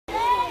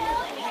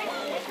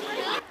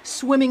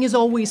Swimming is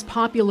always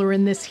popular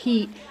in this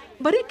heat,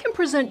 but it can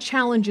present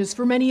challenges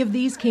for many of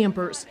these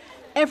campers.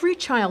 Every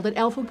child at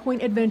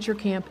Alphapointe Adventure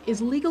Camp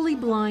is legally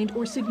blind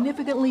or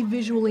significantly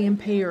visually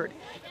impaired.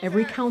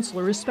 Every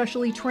counselor is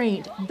specially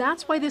trained.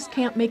 That's why this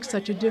camp makes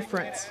such a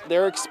difference.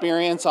 Their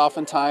experience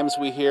oftentimes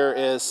we hear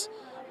is,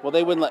 well,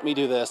 they wouldn't let me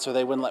do this, or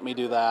they wouldn't let me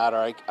do that,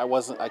 or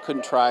I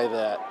couldn't try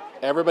that.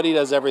 Everybody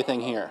does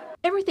everything here.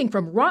 Everything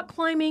from rock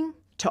climbing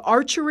to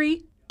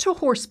archery to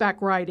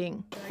horseback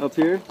riding. Up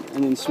here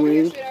and then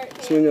swing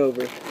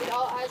over.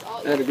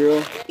 Atta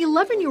girl.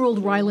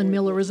 11-year-old Rylan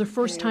Miller is a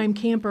first-time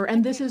camper,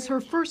 and this is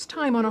her first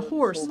time on a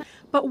horse.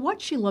 But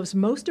what she loves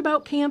most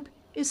about camp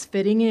is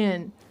fitting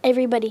in.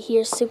 Everybody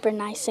here is super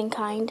nice and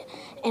kind,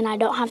 and I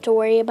don't have to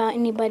worry about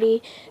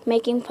anybody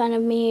making fun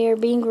of me or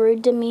being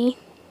rude to me,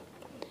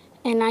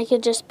 and I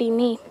could just be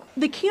me.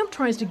 The camp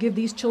tries to give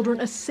these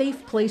children a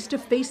safe place to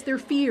face their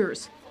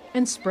fears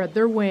and spread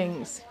their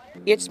wings.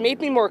 It's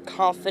made me more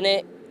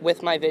confident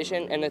with my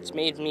vision, and it's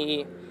made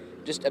me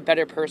just a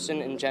better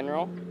person in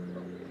general.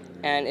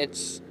 And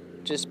it's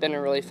just been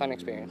a really fun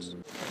experience.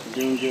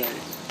 Doing good.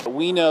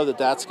 We know that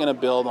that's going to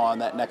build on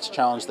that next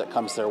challenge that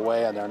comes their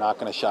way, and they're not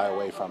going to shy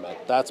away from it.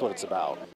 That's what it's about.